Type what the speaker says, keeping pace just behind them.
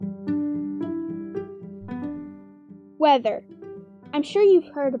Weather. I'm sure you've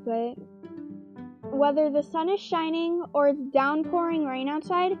heard of it. Whether the sun is shining or it's downpouring rain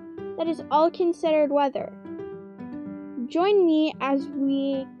outside, that is all considered weather. Join me as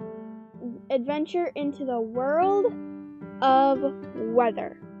we adventure into the world of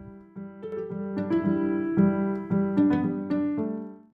weather.